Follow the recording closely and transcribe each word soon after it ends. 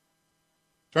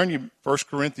Turn you 1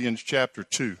 Corinthians chapter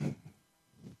 2.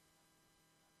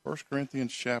 1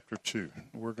 Corinthians chapter 2.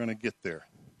 We're going to get there.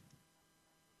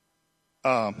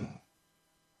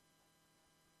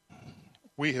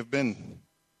 We have been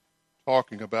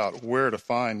talking about where to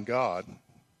find God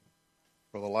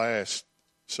for the last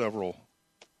several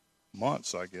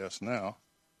months, I guess, now.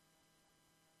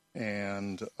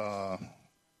 And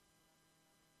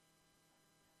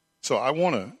so I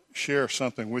want to share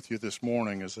something with you this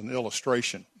morning as an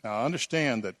illustration. Now, I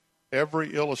understand that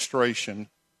every illustration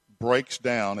breaks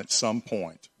down at some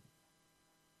point.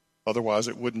 Otherwise,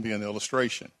 it wouldn't be an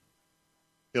illustration.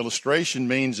 Illustration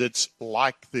means it's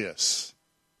like this.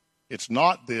 It's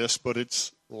not this, but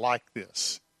it's like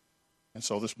this. And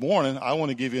so this morning, I want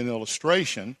to give you an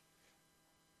illustration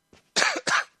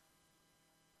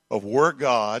of where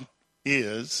God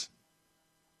is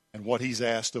and what he's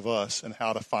asked of us and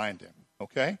how to find him.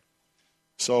 Okay?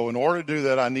 So in order to do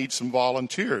that, I need some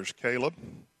volunteers. Caleb?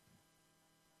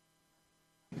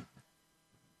 Come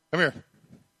here.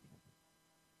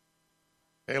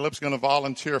 Caleb's going to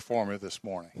volunteer for me this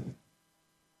morning.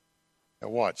 Now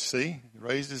watch. See? He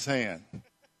raised his hand.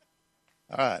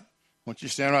 All right. I want you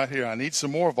to stand right here. I need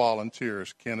some more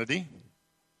volunteers, Kennedy.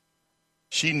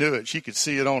 She knew it. She could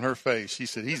see it on her face. She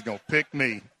said, he's going to pick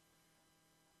me.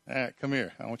 All right, come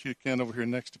here. I want you to stand over here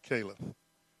next to Caleb.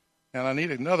 And I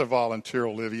need another volunteer,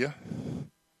 Olivia.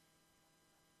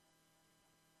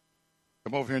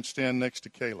 Come over here and stand next to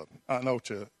Caleb.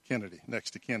 To Kennedy,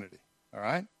 next to Kennedy. All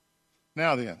right?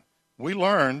 Now then, we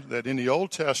learned that in the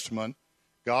Old Testament,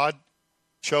 God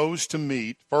chose to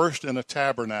meet first in a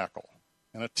tabernacle,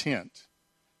 in a tent.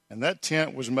 And that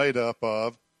tent was made up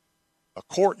of a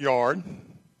courtyard,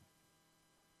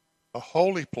 a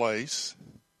holy place,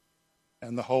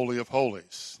 and the Holy of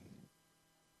Holies.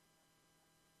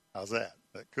 How's that?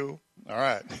 That cool? All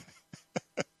right.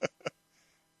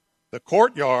 The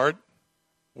courtyard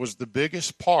was the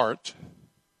biggest part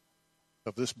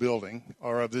of this building,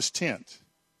 or of this tent.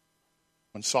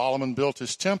 When Solomon built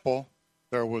his temple,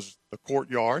 there was the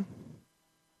courtyard,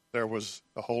 there was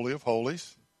the Holy of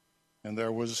Holies, and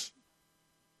there was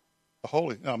the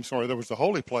holy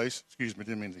place,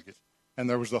 and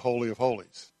there was the Holy of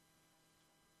Holies.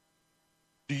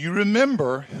 Do you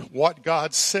remember what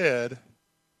God said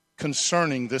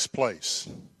concerning this place?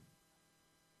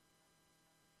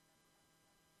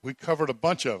 We covered a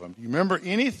bunch of them. Do you remember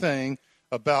anything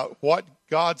about what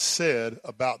God said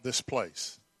about this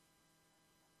place?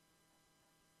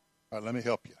 All right, let me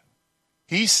help you.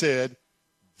 He said,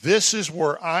 this is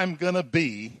where I'm going to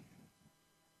be,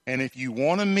 and if you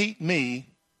want to meet me,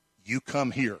 you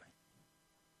come here.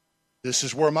 This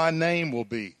is where my name will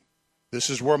be. This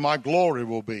is where my glory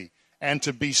will be. And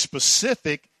to be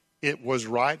specific, it was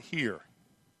right here.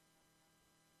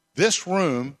 This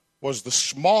room was the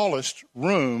smallest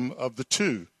room of the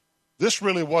two. This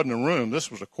really wasn't a room. This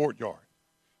was a courtyard.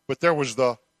 But there was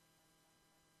the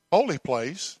holy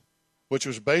place, which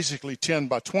was basically 10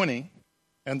 by 20,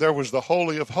 and there was the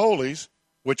Holy of Holies,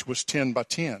 which was 10 by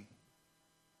 10.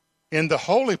 In the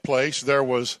holy place, there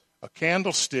was a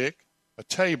candlestick, a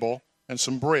table, and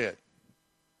some bread.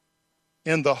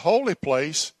 In the holy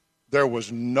place, there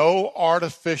was no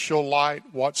artificial light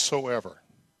whatsoever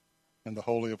in the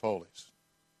Holy of Holies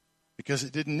because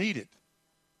it didn't need it.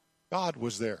 God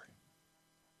was there.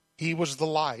 He was the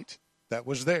light that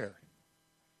was there.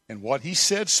 And what he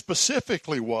said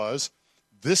specifically was,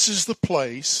 this is the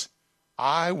place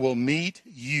I will meet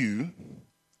you.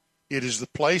 It is the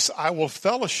place I will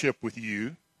fellowship with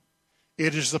you.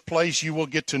 It is the place you will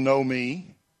get to know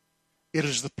me. It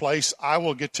is the place I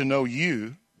will get to know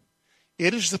you.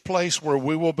 It is the place where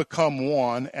we will become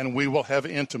one and we will have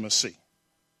intimacy.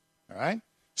 All right?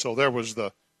 So there was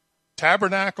the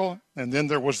tabernacle and then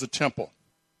there was the temple.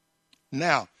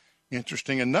 Now,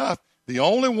 interesting enough, the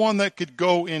only one that could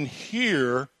go in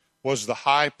here was the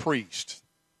high priest.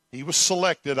 He was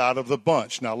selected out of the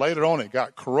bunch. Now, later on it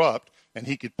got corrupt and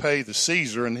he could pay the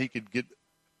Caesar and he could get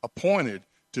appointed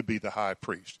to be the high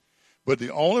priest. But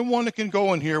the only one that can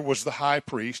go in here was the high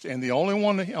priest, and the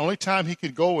only time he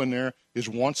could go in there is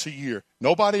once a year.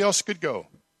 Nobody else could go.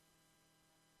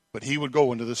 But he would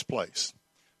go into this place.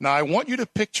 Now, I want you to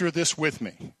picture this with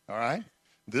me, all right?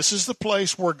 This is the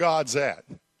place where God's at.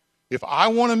 If I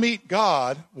want to meet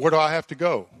God, where do I have to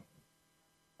go?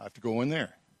 I have to go in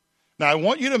there. Now, I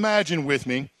want you to imagine with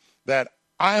me that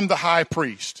I am the high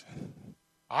priest.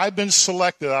 I've been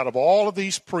selected out of all of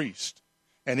these priests.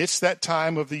 And it's that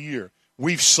time of the year.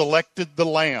 We've selected the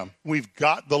lamb. We've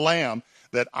got the lamb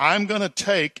that I'm going to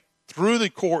take through the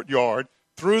courtyard,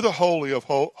 through the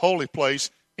holy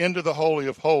place, into the Holy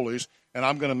of Holies, and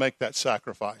I'm going to make that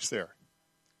sacrifice there.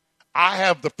 I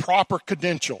have the proper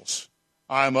credentials.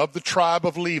 I am of the tribe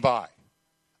of Levi.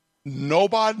 No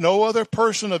other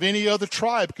person of any other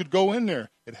tribe could go in there.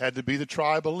 It had to be the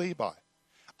tribe of Levi.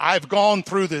 I've gone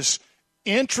through this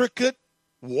intricate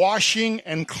washing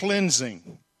and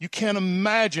cleansing. You can't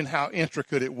imagine how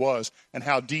intricate it was and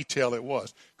how detailed it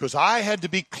was, because I had to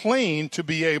be clean to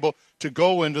be able to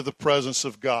go into the presence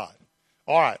of God.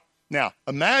 All right. Now,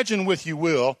 imagine, with you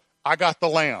will, I got the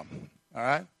lamb, all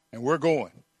right, and we're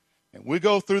going. And we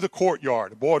go through the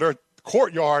courtyard. Boy, the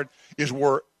courtyard is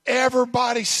where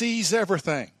everybody sees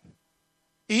everything.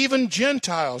 Even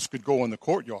Gentiles could go in the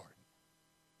courtyard.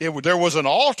 There was an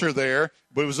altar there,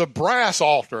 but it was a brass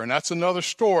altar, and that's another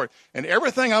story. And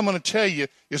everything I'm going to tell you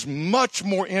is much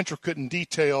more intricate and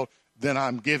detailed than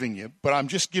I'm giving you. But I'm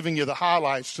just giving you the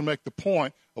highlights to make the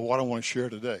point of what I want to share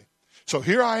today. So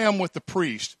here I am with the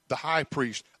priest, the high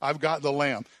priest. I've got the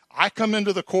lamb. I come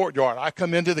into the courtyard. I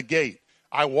come into the gate.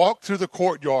 I walk through the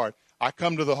courtyard. I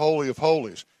come to the Holy of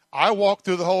Holies. I walk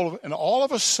through the whole, and all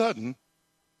of a sudden,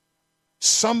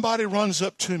 somebody runs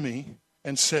up to me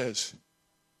and says,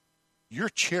 "Your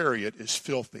chariot is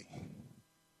filthy.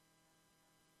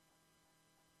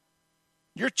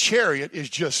 Your chariot is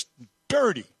just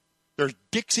dirty. There's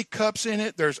Dixie cups in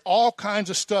it. There's all kinds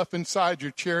of stuff inside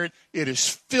your chariot. It is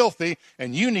filthy,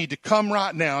 and you need to come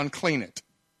right now and clean it."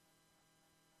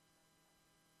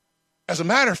 As a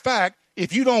matter of fact,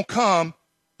 if you don't come,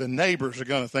 the neighbors are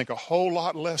going to think a whole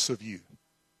lot less of you,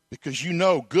 because you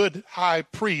know good high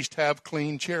priests have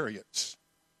clean chariots.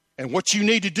 And what you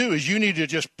need to do is you need to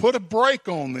just put a brake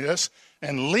on this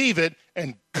and leave it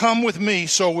and come with me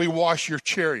so we wash your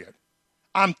chariot.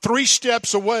 I'm 3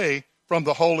 steps away from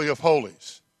the Holy of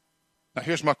Holies. Now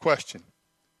here's my question.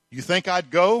 You think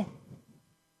I'd go?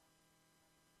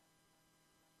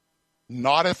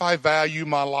 Not if I value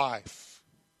my life.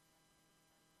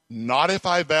 Not if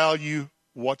I value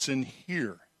what's in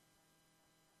here.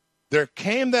 There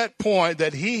came that point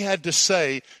that he had to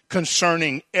say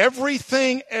concerning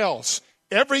everything else,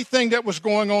 everything that was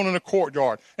going on in the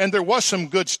courtyard. And there was some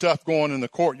good stuff going in the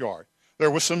courtyard.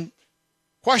 There was some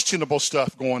questionable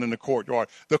stuff going in the courtyard.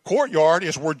 The courtyard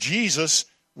is where Jesus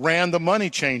ran the money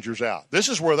changers out. This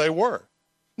is where they were.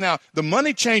 Now, the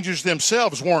money changers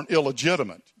themselves weren't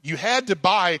illegitimate. You had to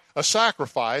buy a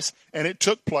sacrifice, and it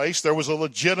took place. There was a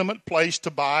legitimate place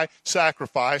to buy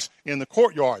sacrifice in the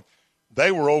courtyard.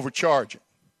 They were overcharging.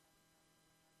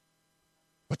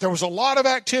 But there was a lot of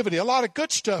activity, a lot of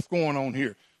good stuff going on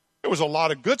here. There was a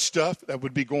lot of good stuff that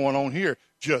would be going on here,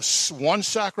 just one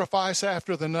sacrifice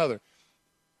after another.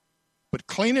 But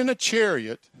cleaning a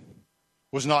chariot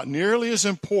was not nearly as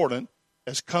important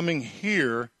as coming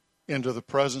here into the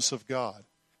presence of God.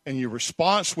 And your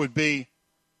response would be,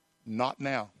 not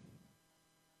now.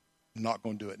 I'm not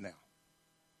going to do it now.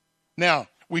 Now,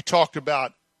 we talked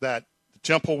about that the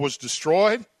temple was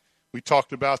destroyed. We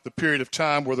talked about the period of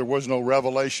time where there was no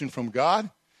revelation from God.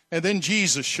 And then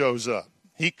Jesus shows up.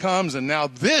 He comes, and now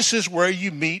this is where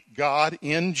you meet God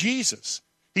in Jesus.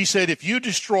 He said, if you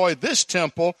destroy this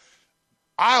temple,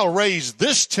 I'll raise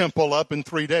this temple up in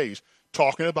 3 days.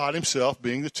 Talking about himself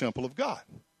being the temple of God.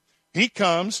 He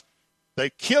comes, they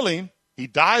kill him, he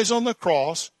dies on the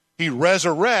cross, he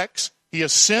resurrects, he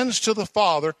ascends to the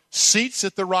Father, seats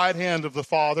at the right hand of the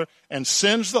Father, and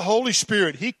sends the Holy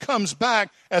Spirit. He comes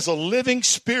back as a living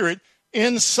spirit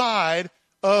inside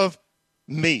of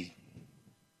me.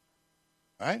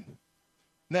 Right?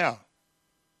 Now,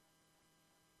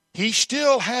 he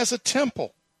still has a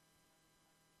temple.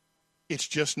 It's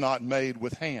just not made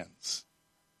with hands.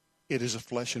 It is a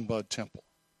flesh and blood temple.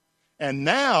 And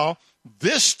now,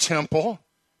 this temple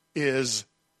is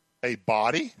a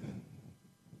body,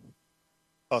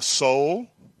 a soul,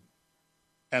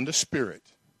 and a spirit.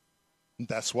 And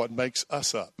that's what makes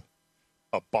us up.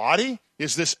 A body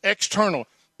is this external.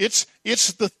 It's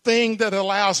the thing that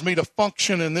allows me to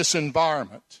function in this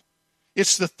environment.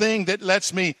 It's the thing that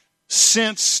lets me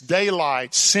sense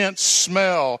daylight, sense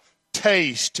smell,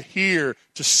 taste, to hear,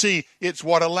 to see. It's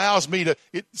what allows me to,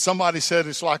 somebody said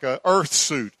it's like an earth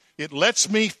suit. It lets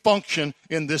me function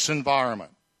in this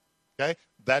environment. Okay?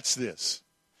 That's this.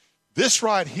 This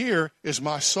right here is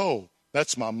my soul.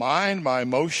 That's my mind, my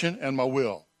emotion, and my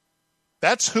will.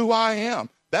 That's who I am.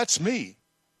 That's me.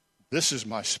 This is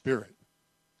my spirit.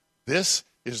 This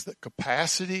is the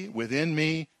capacity within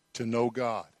me to know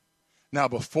God. Now,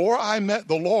 before I met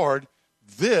the Lord,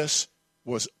 this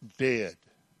was dead.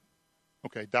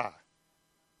 Okay, die.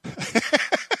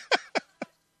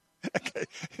 Okay.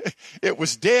 It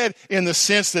was dead in the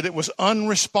sense that it was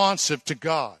unresponsive to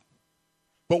God.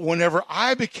 But whenever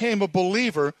I became a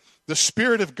believer, the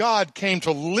Spirit of God came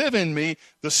to live in me.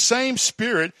 The same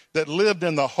Spirit that lived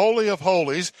in the Holy of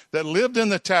Holies, that lived in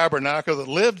the tabernacle, that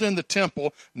lived in the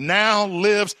temple,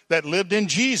 that lived in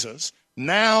Jesus,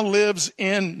 now lives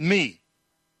in me.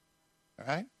 All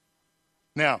right?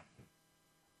 Now,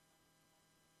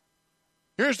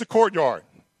 here's the courtyard.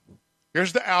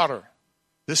 Here's the outer.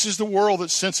 This is the world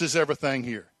that senses everything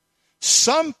here.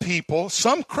 Some people,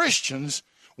 some Christians,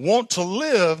 want to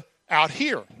live out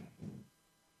here,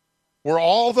 where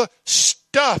all the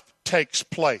stuff takes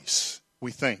place,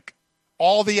 we think.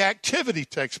 All the activity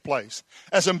takes place.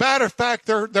 As a matter of fact,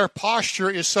 their posture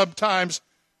is sometimes,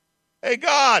 hey,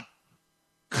 God,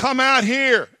 come out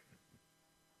here.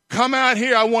 Come out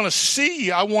here. I want to see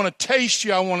you. I want to taste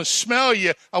you. I want to smell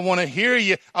you. I want to hear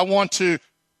you. I want to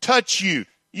touch you.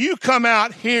 You come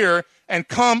out here and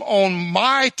come on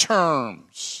my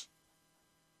terms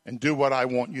and do what I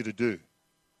want you to do.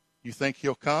 You think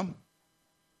he'll come?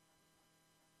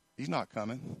 He's not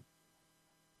coming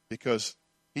because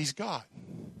he's God.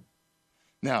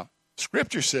 Now,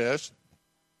 Scripture says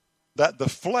that the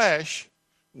flesh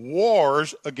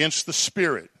wars against the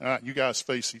Spirit. All right, you guys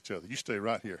face each other. You stay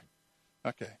right here.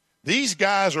 Okay. These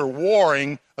guys are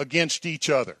warring against each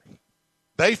other.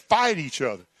 They fight each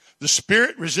other. The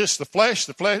Spirit resists the flesh.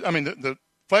 The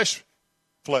flesh,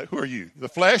 who are you? The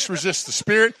flesh resists the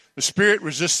Spirit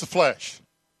resists the flesh.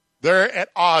 They're at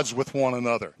odds with one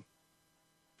another.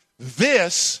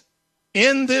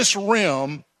 In this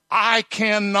realm, I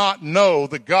cannot know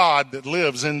the God that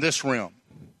lives in this realm.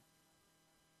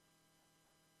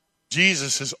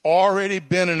 Jesus has already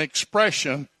been an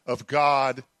expression of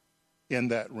God in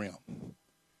that realm.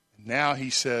 Now he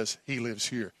says he lives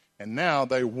here. And now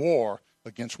they war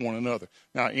against one another.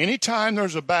 Now, anytime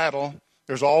there's a battle,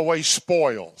 there's always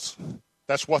spoils.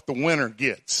 That's what the winner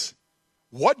gets.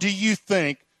 What do you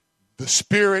think the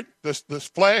Spirit, the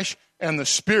flesh, and the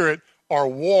Spirit are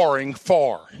warring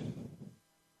for?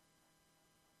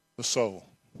 The soul.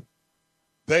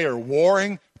 They are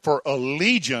warring for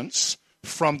allegiance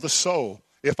from the soul.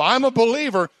 If I'm a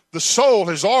believer, the soul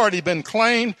has already been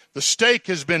claimed. The stake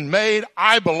has been made.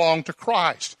 I belong to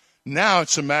Christ. Now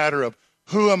it's a matter of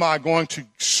who am I going to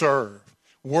serve?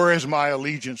 Where is my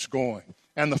allegiance going?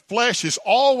 And the flesh is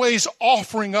always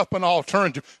offering up an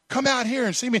alternative. Come out here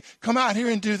and see me. Come out here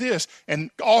and do this.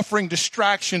 And offering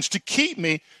distractions to keep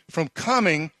me from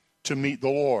coming to meet the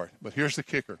Lord. But here's the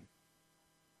kicker.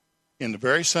 In the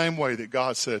very same way that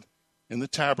God said in the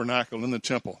tabernacle, in the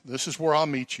temple, this is where I'll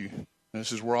meet you.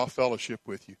 This is where I'll fellowship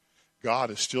with you.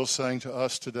 God is still saying to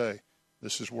us today,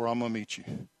 this is where I'm going to meet you.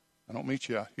 I don't meet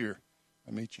you out here.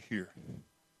 I meet you here.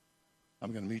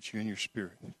 I'm going to meet you in your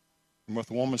spirit. And what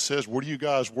the woman says, where do you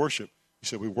guys worship? He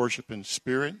said, we worship in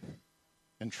spirit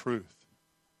and truth.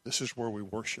 This is where we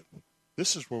worship.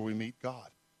 This is where we meet God.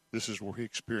 This is where we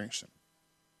experience him.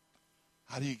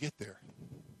 How do you get there?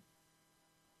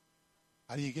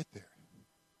 How do you get there?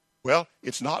 Well,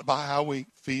 it's not by how we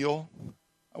feel,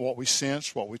 what we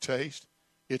sense, what we taste.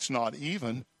 It's not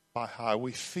even by how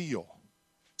we feel.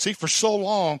 See, for so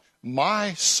long,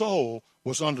 my soul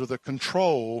was under the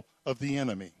control of the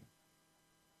enemy.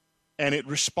 And it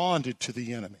responded to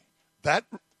the enemy. That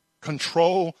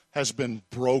control has been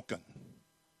broken.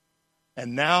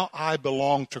 And now I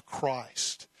belong to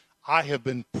Christ. I have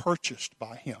been purchased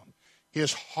by him.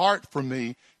 His heart for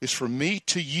me is for me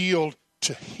to yield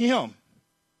to him.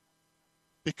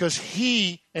 Because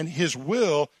he and his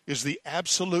will is the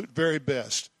absolute very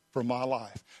best for my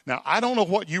life. Now, I don't know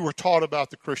what you were taught about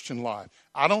the Christian life.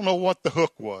 I don't know what the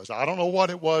hook was. I don't know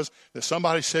what it was that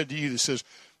somebody said to you that says,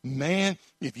 man,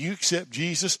 if you accept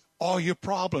Jesus, all your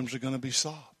problems are going to be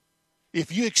solved.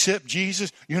 If you accept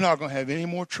Jesus, you're not going to have any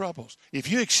more troubles.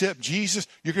 If you accept Jesus,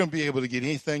 you're going to be able to get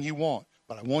anything you want.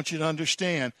 But I want you to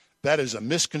understand that is a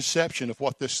misconception of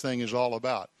what this thing is all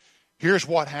about. Here's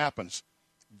what happens.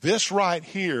 This right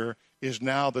here is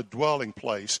now the dwelling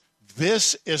place.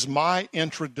 This is my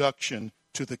introduction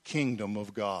to the kingdom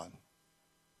of God.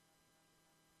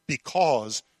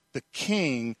 Because the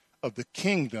king of the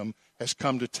kingdom has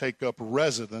come to take up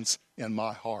residence in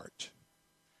my heart.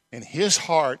 And his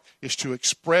heart is to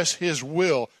express his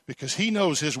will because he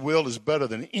knows his will is better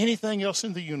than anything else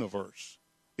in the universe.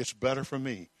 It's better for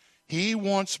me. He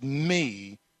wants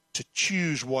me to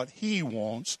choose what he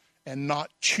wants and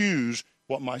not choose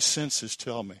what my senses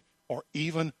tell me or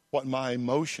even what my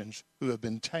emotions who have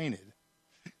been tainted.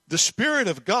 The Spirit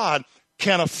of God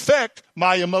can affect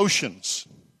my emotions.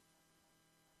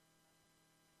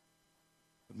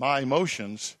 My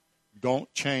emotions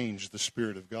don't change the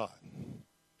Spirit of God.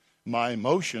 My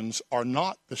emotions are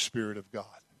not the Spirit of God.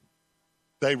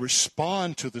 They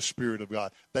respond to the Spirit of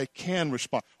God. They can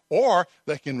respond. or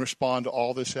they can respond to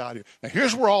all this out here. Now,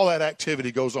 here's where all that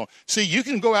activity goes on. See, you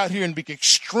can go out here and be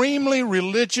extremely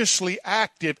religiously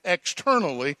active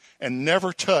externally and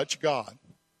never touch God.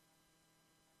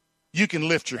 You can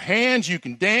lift your hands, you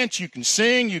can dance, you can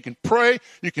sing, you can pray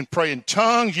in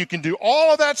tongues, you can do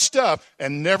all of that stuff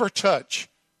and never touch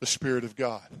the Spirit of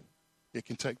God. It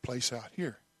can take place out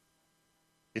here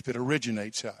if it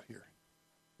originates out here,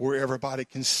 where everybody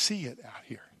can see it out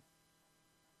here.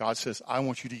 God says, I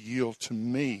want you to yield to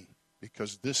me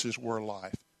because this is where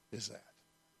life is at.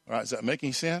 All right, does that make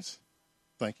any sense?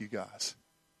 Thank you, guys.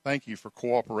 Thank you for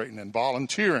cooperating and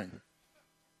volunteering.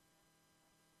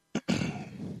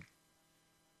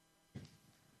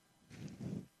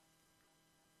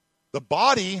 The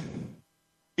body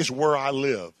is where I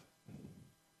live.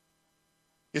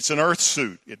 It's an earth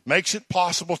suit. It makes it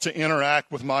possible to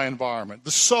interact with my environment.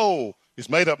 The soul is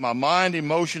made up of my mind,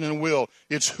 emotion, and will.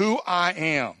 It's who I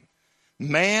am.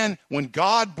 Man, when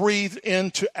God breathed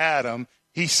into Adam,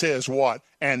 he says what?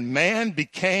 And man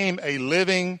became a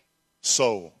living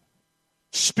soul.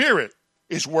 Spirit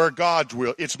is where God's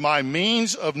will. It's my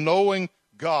means of knowing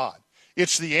God.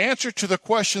 It's the answer to the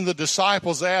question the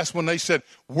disciples asked when they said,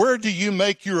 where do you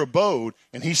make your abode?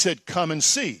 And he said, come and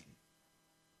see.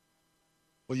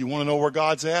 Well, you want to know where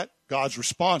God's at? God's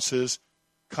response is,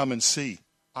 come and see.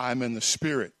 I'm in the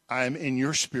Spirit. I am in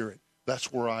your spirit.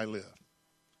 That's where I live.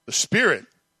 The Spirit,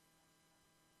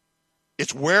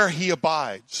 it's where he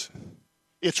abides.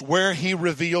 It's where he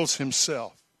reveals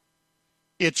himself.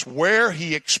 It's where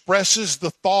he expresses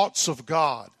the thoughts of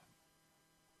God.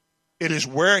 It is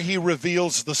where he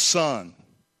reveals the Son.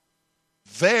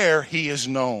 There he is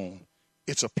known.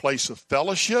 It's a place of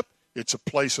fellowship. It's a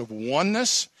place of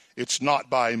oneness. It's not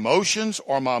by emotions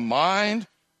or my mind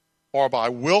or by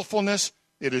willfulness.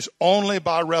 It is only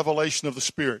by revelation of the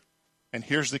Spirit. And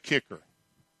here's the kicker.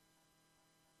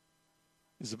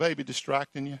 Is the baby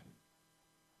distracting you?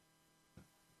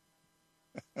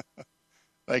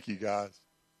 Thank you, guys.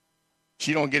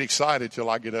 She don't get excited till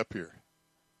I get up here.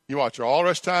 You watch her all the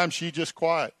rest of the time, she's just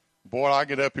quiet. Boy, I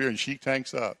get up here and she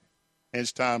tanks up. And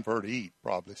it's time for her to eat,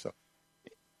 probably. So,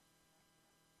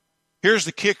 here's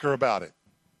the kicker about it.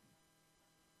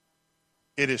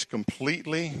 It is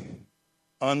completely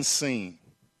unseen.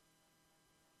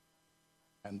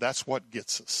 And that's what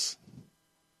gets us.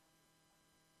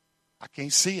 I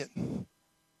can't see it.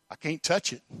 I can't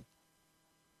touch it.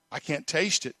 I can't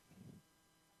taste it.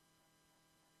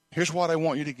 Here's what I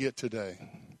want you to get today.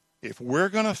 If we're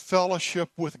going to fellowship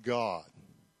with God,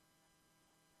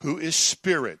 who is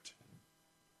spirit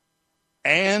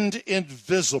and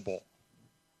invisible,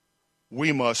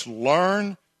 we must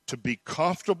learn to be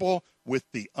comfortable with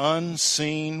the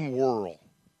unseen world.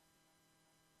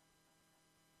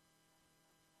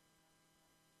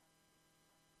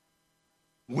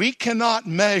 We cannot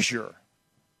measure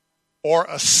or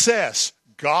assess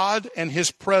God and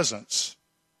his presence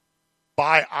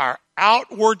by our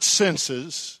outward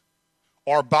senses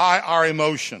or by our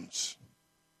emotions,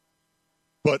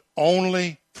 but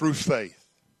only through faith.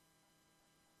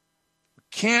 We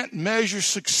can't measure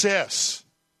success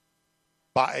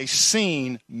by a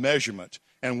seen measurement.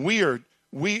 And we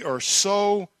are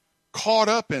so caught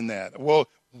up in that. Well,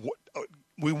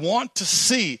 we want to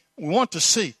see.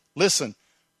 Listen,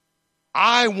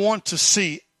 I want to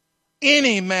see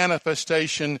any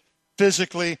manifestation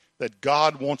physically that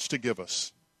God wants to give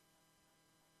us.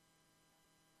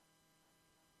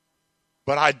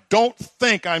 But I don't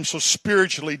think I'm so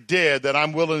spiritually dead that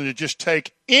I'm willing to just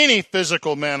take any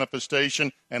physical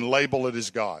manifestation and label it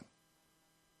as God.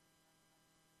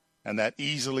 And that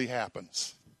easily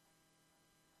happens.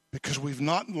 Because we've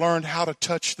not learned how to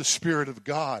touch the Spirit of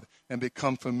God and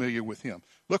become familiar with him.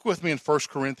 Look with me in 1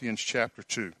 Corinthians chapter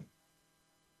 2,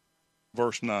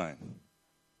 verse 9.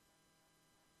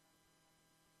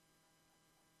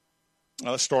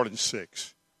 Now let's start in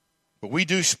 6. But we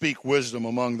do speak wisdom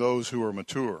among those who are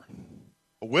mature.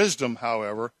 Wisdom,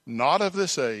 however, not of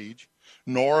this age,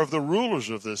 nor of the rulers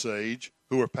of this age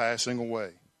who are passing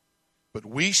away. But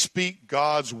we speak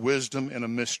God's wisdom in a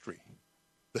mystery,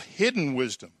 the hidden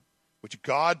wisdom which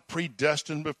God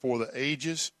predestined before the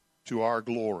ages to our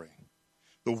glory.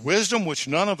 The wisdom which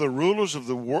none of the rulers of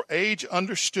the age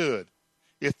understood.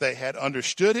 If they had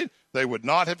understood it, they would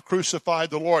not have crucified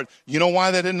the Lord. You know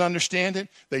why they didn't understand it?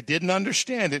 They didn't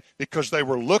understand it because they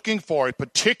were looking for a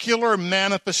particular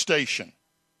manifestation.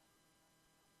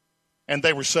 And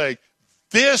they were saying,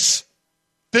 this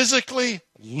physically,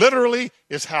 literally,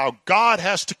 is how God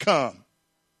has to come.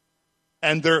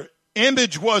 And their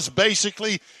image was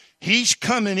basically, He's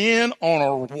coming in on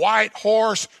a white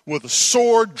horse with a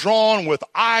sword drawn with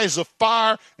eyes of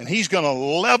fire, and he's going to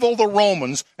level the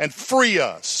Romans and free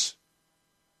us.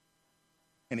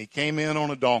 And he came in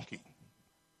on a donkey,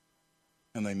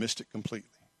 and they missed it completely.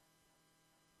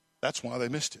 That's why they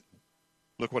missed it.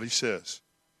 Look what he says.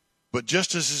 But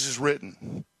just as it is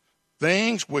written,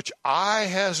 things which eye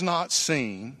has not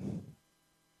seen,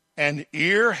 and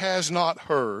ear has not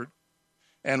heard,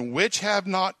 and which have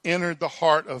not entered the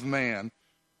heart of man,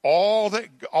 all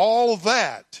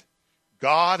that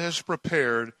God has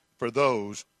prepared for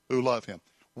those who love him.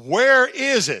 Where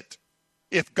is it?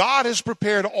 If God has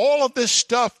prepared all of this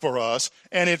stuff for us,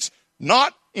 and it's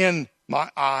not in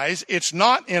my eyes, it's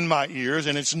not in my ears,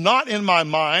 and it's not in my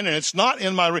mind, and it's not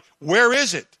in my... Where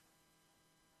is it?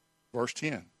 Verse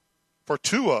 10. For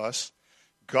to us,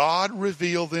 God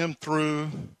revealed them through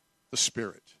the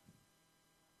Spirit.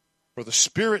 For the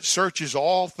Spirit searches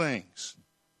all things.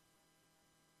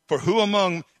 For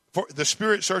the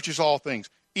Spirit searches all things,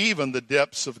 even the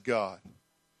depths of God.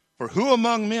 For who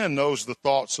among men knows the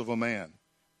thoughts of a man,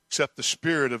 except the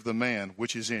spirit of the man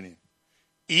which is in him?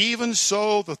 Even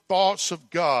so, the thoughts of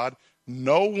God,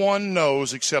 no one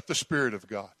knows except the Spirit of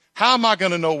God. How am I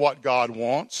going to know what God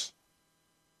wants?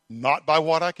 Not by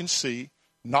what I can see,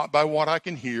 not by what I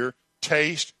can hear,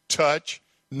 taste, touch,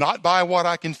 not by what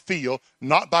I can feel,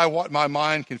 not by what my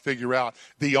mind can figure out.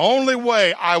 The only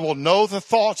way I will know the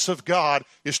thoughts of God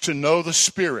is to know the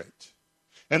Spirit.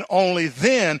 And only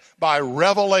then by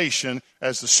revelation,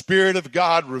 as the Spirit of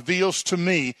God reveals to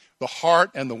me the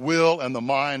heart and the will and the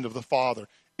mind of the Father.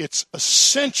 It's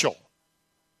essential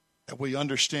that we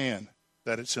understand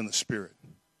that it's in the Spirit.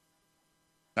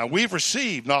 Now, we've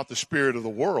received not the spirit of the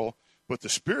world, but the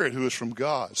Spirit who is from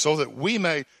God, so that we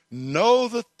may know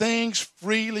the things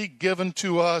freely given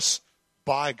to us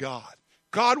by God.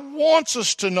 God wants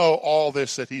us to know all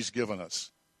this that he's given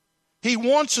us. He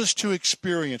wants us to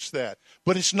experience that,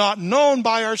 but it's not known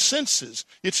by our senses.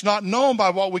 It's not known by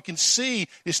what we can see.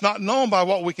 It's not known by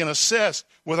what we can assess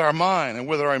with our mind and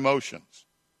with our emotions.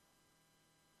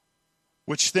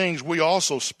 Which things we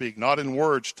also speak, not in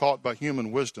words taught by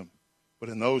human wisdom, but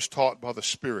in those taught by the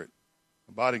Spirit,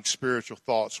 combining spiritual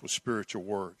thoughts with spiritual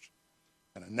words.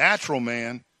 And a natural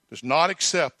man does not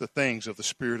accept the things of the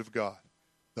Spirit of God.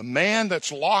 The man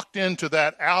that's locked into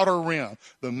that outer realm,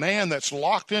 the man that's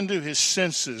locked into his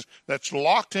senses, that's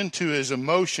locked into his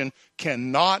emotion,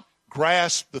 cannot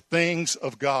grasp the things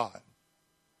of God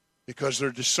because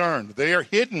they're discerned. They are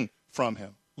hidden from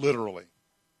him, literally.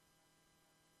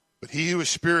 But he who is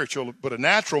spiritual, but a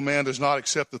natural man does not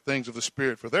accept the things of the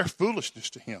Spirit, for they're foolishness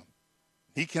to him.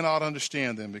 He cannot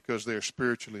understand them because they are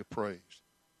spiritually appraised.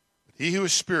 But he who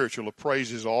is spiritual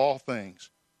appraises all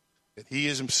things, that he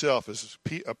is himself is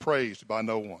appraised by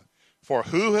no one. For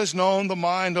who has known the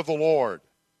mind of the Lord,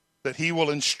 that he will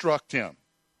instruct him?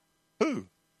 Who?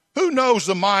 Who knows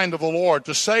the mind of the Lord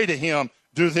to say to him,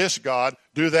 do this, God,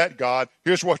 do that, God,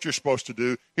 here's what you're supposed to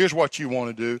do, here's what you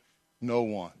want to do? No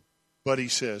one. But he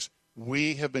says,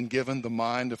 we have been given the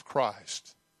mind of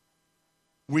Christ.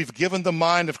 We've given the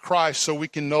mind of Christ so we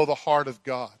can know the heart of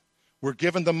God. We're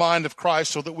given the mind of Christ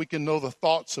so that we can know the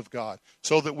thoughts of God,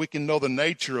 so that we can know the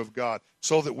nature of God,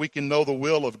 so that we can know the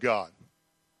will of God,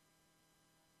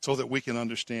 so that we can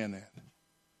understand that.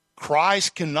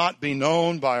 Christ cannot be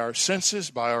known by our senses,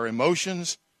 by our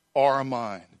emotions, or our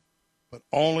mind, but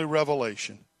only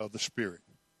revelation of the Spirit.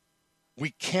 We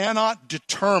cannot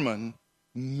determine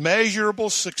measurable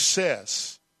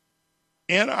success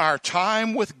in our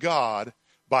time with God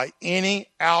by any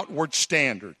outward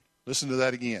standard. Listen to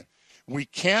that again. We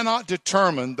cannot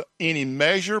determine any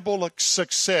measurable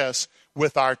success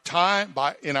with our time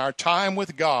in our time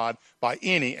with God by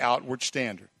any outward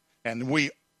standard. And we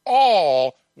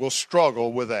all will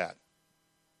struggle with that.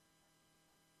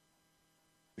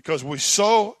 Because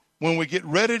when we get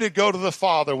ready to go to the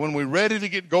Father, when we're ready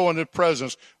to go into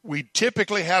presence, we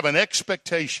typically have an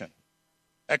expectation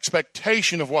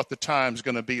of what the time's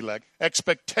going to be like,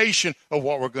 expectation of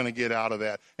what we're going to get out of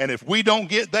that. And if we don't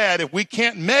get that, if we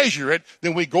can't measure it,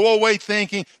 then we go away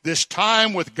thinking this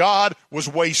time with God was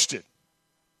wasted.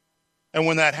 And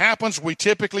when that happens, we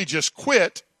typically just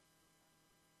quit,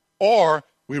 or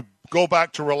we go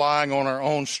back to relying on our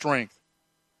own strength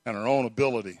and our own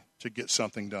ability to get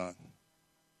something done.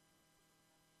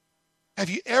 Have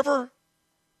you ever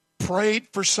prayed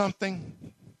for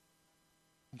something,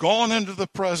 gone into the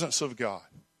presence of God,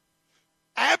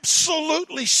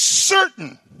 absolutely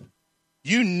certain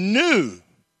you knew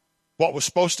what was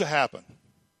supposed to happen,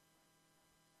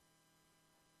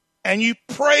 and you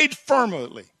prayed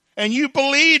fervently, and you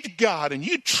believed God, and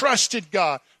you trusted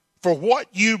God for what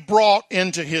you brought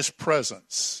into his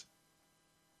presence.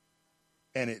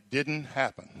 And it didn't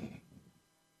happen.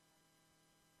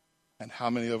 And how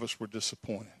many of us were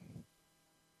disappointed?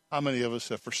 How many of us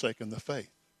have forsaken the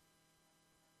faith?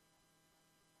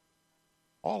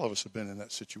 All of us have been in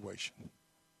that situation.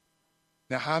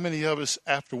 Now, how many of us,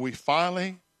 after we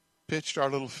finally pitched our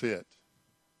little fit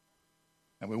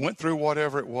and we went through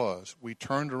whatever it was, we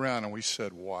turned around and we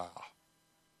said, wow,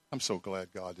 I'm so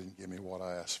glad God didn't give me what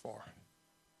I asked for.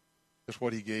 Because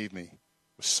what he gave me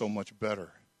was so much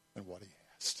better than what he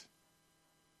asked.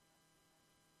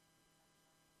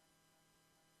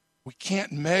 We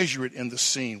can't measure it in the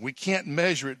seen. We can't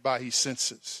measure it by his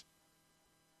senses.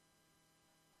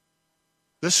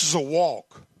 This is a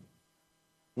walk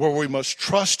where we must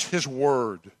trust his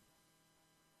word.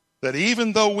 That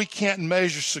even though we can't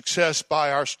measure success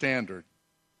by our standard,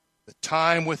 the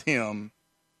time with him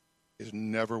is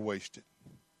never wasted.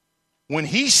 When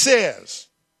he says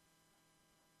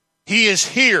he is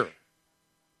here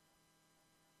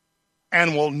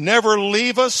and will never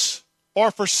leave us or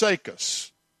forsake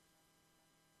us,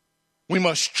 we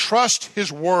must trust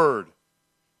his word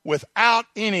without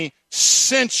any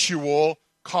sensual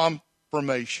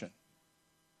confirmation.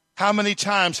 How many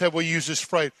times have we used this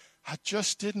phrase? I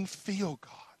just didn't feel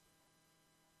God.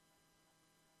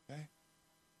 Okay?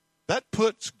 That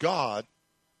puts God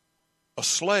a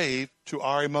slave to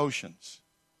our emotions.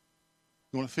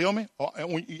 You want to feel me?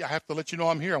 I have to let you know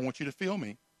I'm here. I want you to feel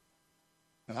me.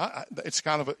 And it's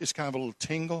kind of a little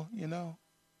tingle, you know.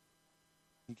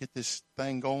 You get this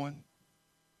thing going.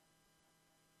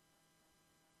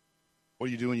 What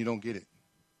do you do when you don't get it?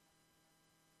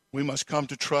 We must come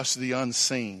to trust the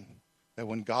unseen. That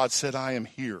when God said, I am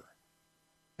here,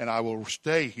 and I will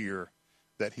stay here,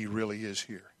 that he really is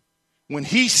here. When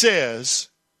he says,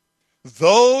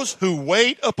 those who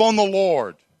wait upon the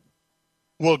Lord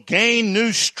will gain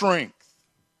new strength.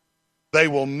 They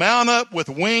will mount up with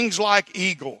wings like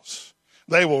eagles.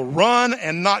 They will run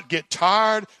and not get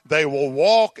tired. They will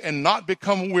walk and not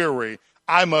become weary.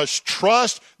 I must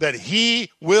trust that he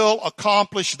will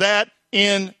accomplish that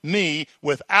in me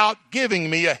without giving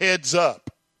me a heads up.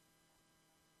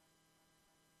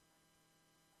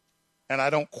 And I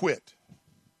don't quit.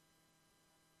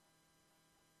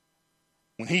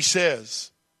 When he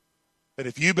says that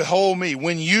if you behold me,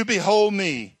 when you behold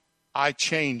me, I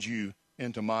change you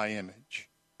into my image.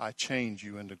 I change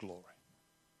you into glory.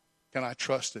 Can I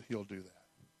trust that he'll do that?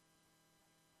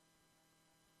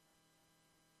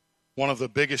 One of the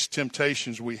biggest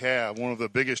temptations we have, one of the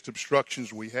biggest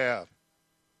obstructions we have,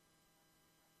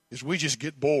 is we just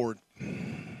get bored.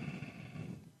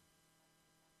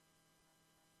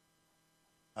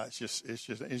 It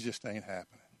just ain't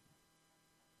happening.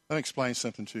 Let me explain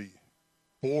something to you.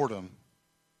 Boredom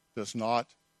does not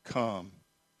come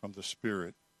from the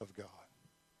Spirit of God.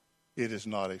 It is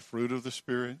not a fruit of the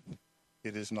Spirit.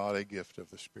 It is not a gift of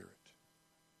the Spirit.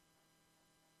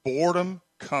 Boredom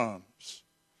comes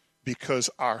because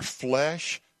our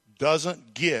flesh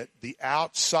doesn't get the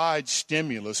outside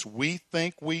stimulus we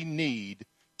think we need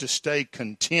to stay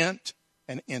content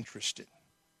and interested.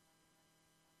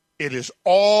 It is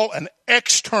all an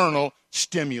external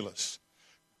stimulus.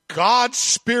 God's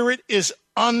Spirit is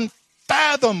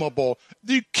unfathomable.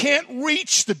 You can't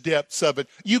reach the depths of it.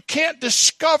 You can't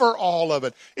discover all of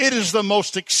it. It is the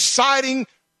most exciting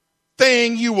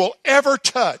thing you will ever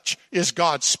touch is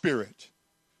God's Spirit.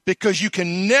 Because you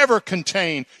can never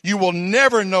contain, you will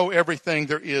never know everything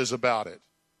there is about it.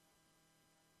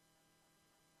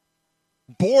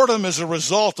 Boredom is a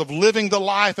result of living the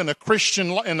life living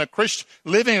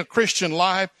a Christian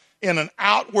life in an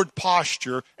outward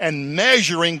posture and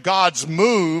measuring God's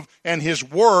move and his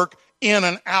work in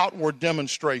an outward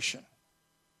demonstration.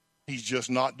 He's just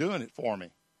not doing it for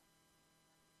me.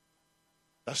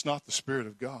 That's not the Spirit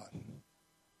of God.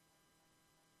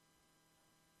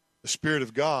 The Spirit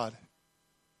of God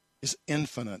is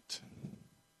infinite.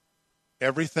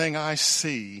 Everything I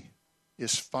see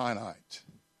is finite.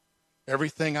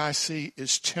 Everything I see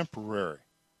is temporary.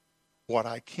 What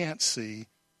I can't see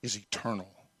is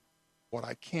eternal. What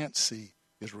I can't see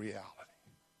is reality.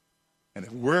 And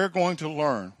if we're going to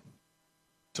learn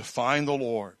to find the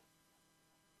Lord,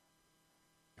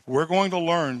 if we're going to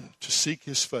learn to seek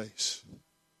his face,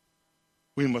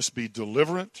 we must be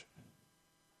deliberate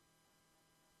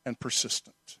and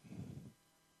persistent.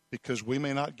 Because we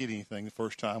may not get anything the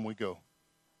first time we go.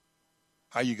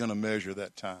 How are you going to measure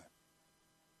that time?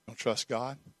 Don't trust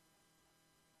God?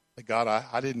 Say, God,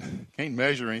 I can't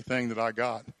measure anything that I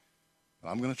got. But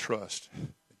I'm going to trust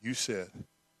that you said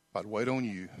if I'd wait on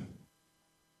you,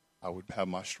 I would have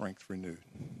my strength renewed.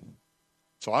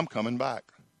 So I'm coming back.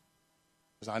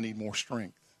 because I need more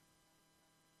strength.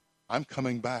 I'm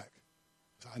coming back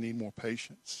because I need more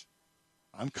patience.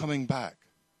 I'm coming back.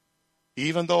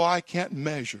 Even though I can't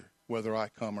measure whether I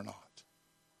come or not,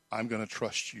 I'm going to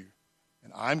trust you.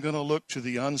 And I'm going to look to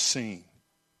the unseen.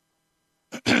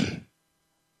 And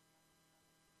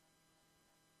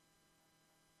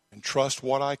trust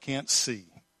what I can't see.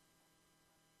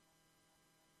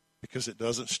 Because it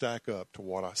doesn't stack up to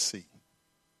what I see.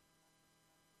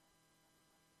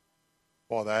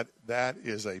 Well, that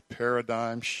is a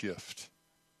paradigm shift.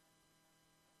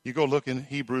 You go look in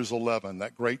Hebrews 11,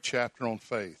 that great chapter on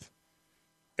faith.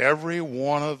 Every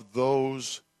one of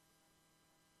those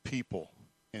people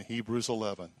in Hebrews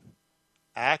 11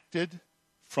 acted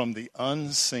from the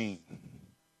unseen.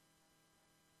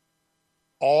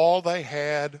 All they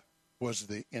had was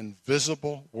the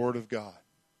invisible Word of God.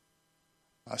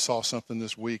 I saw something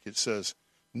this week. It says,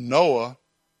 Noah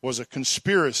was a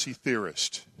conspiracy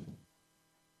theorist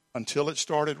until it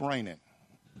started raining.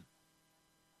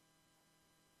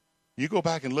 You go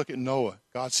back and look at Noah.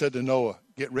 God said to Noah,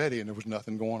 get ready, and there was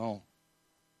nothing going on.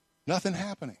 Nothing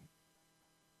happening.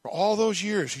 For all those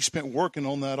years he spent working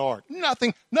on that ark.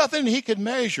 Nothing he could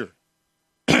measure.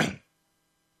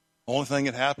 Only thing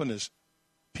that happened is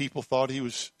people thought he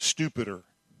was stupider.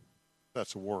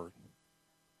 That's a word.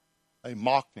 They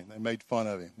mocked him. They made fun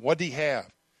of him. What did he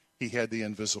have? He had the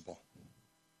invisible.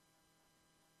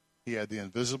 He had the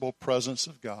invisible presence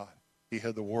of God. He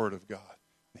had the Word of God.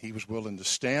 And he was willing to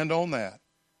stand on that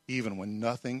even when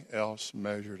nothing else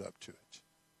measured up to it.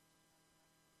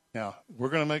 Now, we're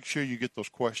going to make sure you get those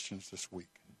questions this week.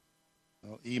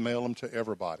 We'll email them to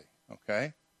everybody,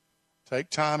 okay? Take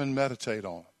time and meditate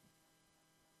on them.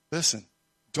 Listen,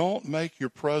 don't make your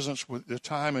presence with the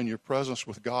time in your presence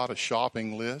with God a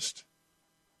shopping list.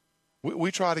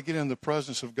 We try to get in the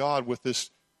presence of God with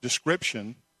this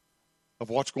description of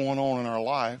what's going on in our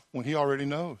life when he already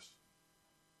knows.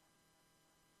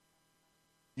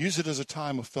 Use it as a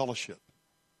time of fellowship.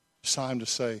 It's time to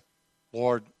say,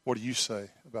 Lord, what do you say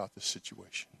about this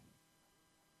situation?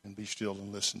 And be still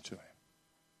and listen to him.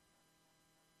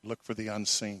 Look for the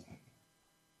unseen.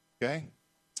 Okay?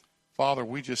 Father,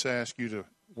 we just ask you to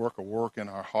work a work in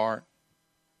our heart,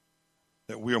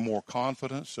 that we are more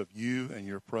confident of you and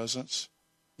your presence,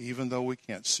 even though we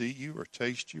can't see you or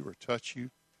taste you or touch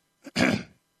you,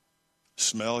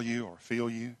 smell you or feel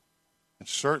you, and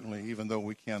certainly even though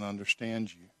we can't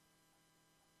understand you.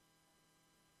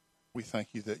 We thank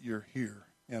you that you're here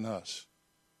in us.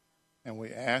 And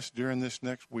we ask during this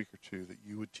next week or two that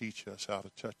you would teach us how to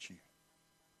touch you,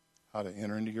 how to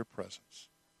enter into your presence,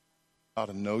 how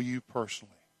to know you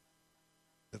personally,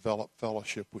 develop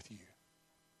fellowship with you.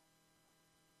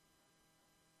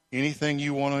 Anything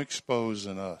you want to expose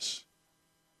in us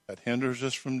that hinders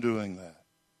us from doing that,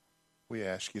 we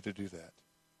ask you to do that,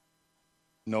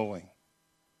 knowing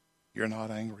you're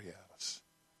not angry at us,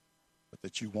 but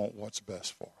that you want what's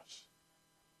best for us.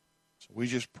 So we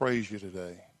just praise you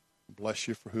today. Bless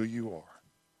you for who you are.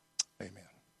 Amen.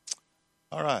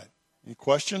 All right. Any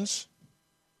questions?